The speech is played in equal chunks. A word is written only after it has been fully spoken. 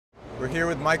We're here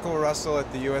with Michael Russell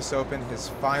at the US Open, his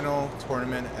final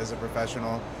tournament as a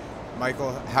professional.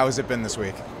 Michael, how has it been this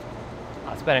week?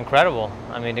 It's been incredible.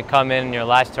 I mean, to come in your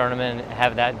last tournament and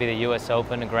have that be the US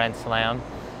Open, a Grand Slam.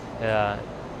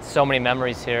 So many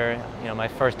memories here. You know, my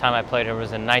first time I played here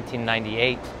was in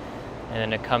 1998, and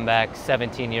then to come back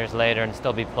 17 years later and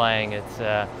still be playing,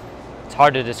 it's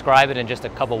hard to describe it in just a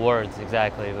couple words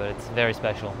exactly, but it's very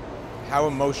special. How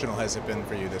emotional has it been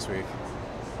for you this week?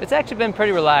 It's actually been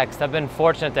pretty relaxed. I've been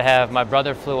fortunate to have my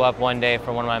brother flew up one day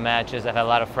for one of my matches. I've had a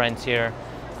lot of friends here.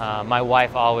 My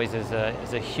wife always is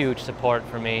a huge support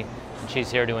for me, and she's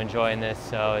here to enjoy in this.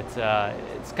 So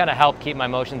it's kind of helped keep my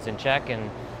emotions in check, and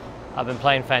I've been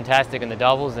playing fantastic in the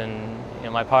doubles, and you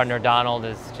know, my partner Donald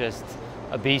is just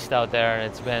a beast out there, and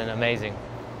it's been amazing.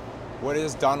 What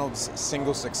has Donald's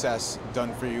single success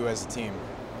done for you as a team?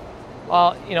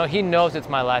 Well, you know, he knows it's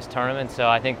my last tournament, so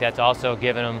I think that's also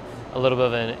given him a little bit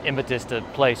of an impetus to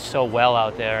play so well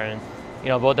out there. And you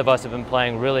know, both of us have been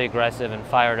playing really aggressive and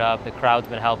fired up. The crowd's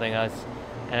been helping us,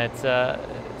 and it's a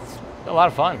lot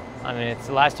of fun. I mean, it's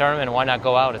the last tournament, and why not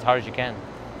go out as hard as you can?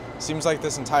 Seems like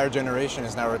this entire generation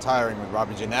is now retiring with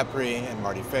Robbie Ginepri and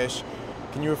Mardy Fish.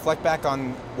 Can you reflect back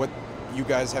on what you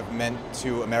guys have meant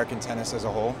to American tennis as a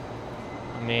whole?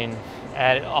 I mean,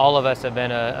 all of us have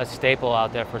been a staple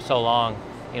out there for so long.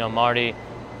 You know, Marty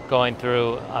going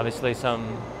through obviously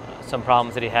some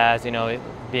problems that he has, you know,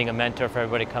 being a mentor for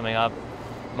everybody coming up.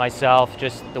 Myself,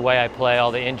 just the way I play,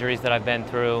 all the injuries that I've been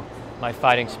through, my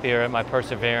fighting spirit, my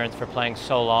perseverance for playing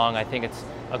so long. I think it's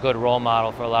a good role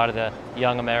model for a lot of the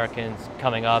young Americans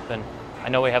coming up, and I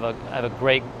know we have a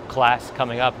great class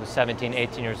coming up who's 17,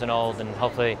 18 years old, and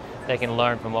hopefully they can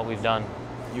learn from what we've done.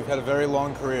 You've had a very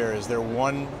long career. Is there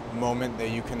one moment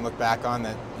that you can look back on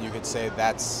that you could say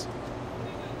that's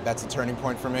a turning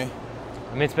point for me?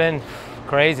 I mean, it's been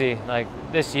crazy. Like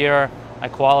this year, I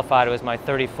qualified. It was my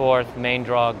 34th main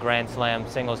draw Grand Slam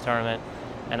singles tournament,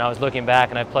 and I was looking back,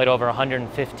 and I played over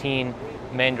 115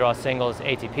 main draw singles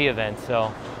ATP events.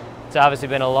 So it's obviously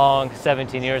been a long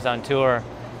 17 years on tour.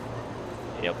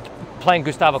 You know, playing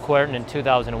Gustavo Kuerten in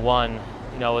 2001,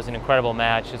 you know, was an incredible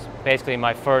match. It's basically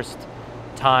my first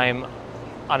time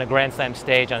on a Grand Slam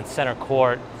stage on center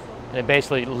court, and it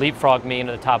basically leapfrogged me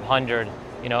into the top 100,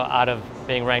 you know, out of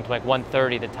being ranked like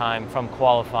 130 at the time from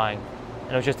qualifying.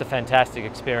 And it was just a fantastic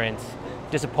experience.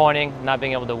 Disappointing not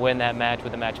being able to win that match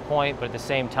with a match point, but at the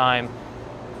same time,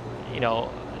 you know,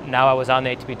 now I was on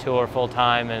the ATP Tour full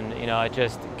time, and you know, it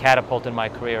just catapulted my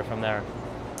career from there.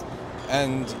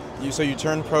 And so you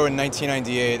turned pro in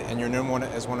 1998, and you're known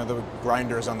as one of the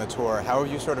grinders on the tour. How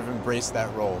have you sort of embraced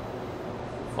that role?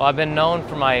 Well, I've been known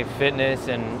for my fitness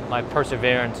and my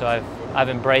perseverance, so I've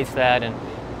embraced that. And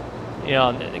you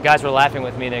know, the guys were laughing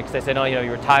with me because they said, "Oh, you know,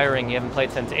 you're retiring. You haven't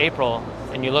played since April,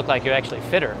 and you look like you're actually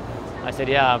fitter." I said,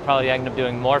 "Yeah, I'll probably end up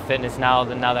doing more fitness now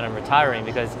that I'm retiring,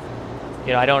 because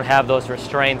you know, I don't have those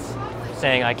restraints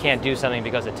saying I can't do something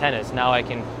because of tennis. Now I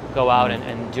can go out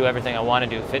and do everything I want to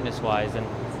do fitness-wise." And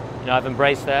you know, I've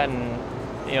embraced that, and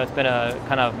you know, it's been a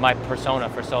kind of my persona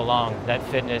for so long, that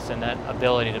fitness and that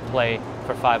ability to play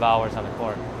for 5 hours on the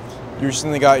court. You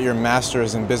recently got your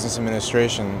master's in business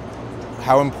administration.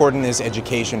 How important has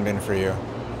education been for you?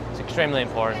 It's extremely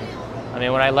important. I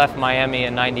mean, when I left Miami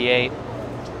in '98,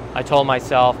 I told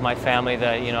myself, my family,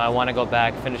 that you know, I want to go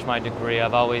back, finish my degree.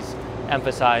 I've always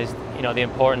emphasized, you know, the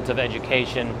importance of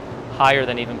education higher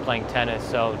than even playing tennis.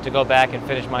 So to go back and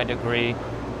finish my degree,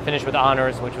 finish with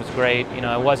honors, which was great. You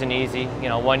know, it wasn't easy. You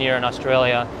know, 1 year in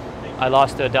Australia, I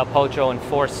lost to Del Potro in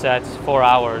 4 sets, 4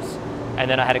 hours,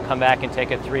 and then I had to come back and take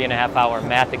a 3.5-hour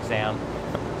math exam.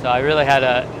 So I really had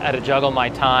to juggle my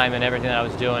time and everything that I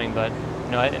was doing, but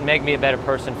you know, it made me a better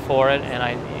person for it.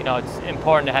 And you know, it's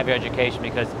important to have your education,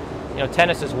 because you know,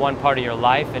 tennis is one part of your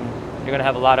life, and you're going to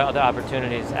have a lot of other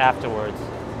opportunities afterwards.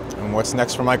 And what's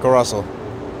next for Michael Russell?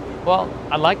 Well,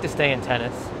 I'd like to stay in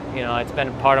tennis. You know, it's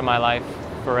been part of my life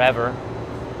forever.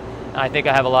 I think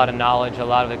I have a lot of knowledge, a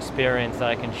lot of experience that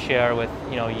I can share with,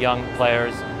 you know, young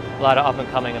players, a lot of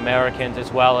up-and-coming Americans,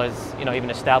 as well as, you know, even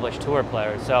established tour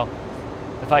players. So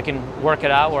if I can work it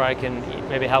out where I can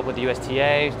maybe help with the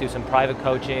USTA, do some private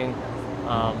coaching,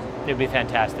 it would be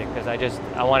fantastic, because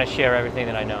I want to share everything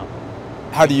that I know.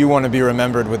 How do you want to be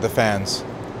remembered with the fans?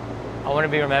 I want to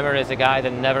be remembered as a guy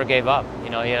that never gave up. You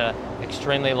know, he had an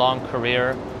extremely long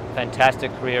career,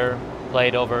 fantastic career,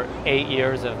 played over 8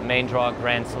 years of main draw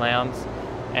Grand Slams.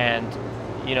 And,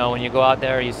 you know, when you go out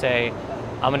there, you say,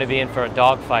 I'm going to be in for a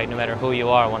dogfight no matter who you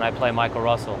are when I play Michael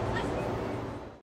Russell.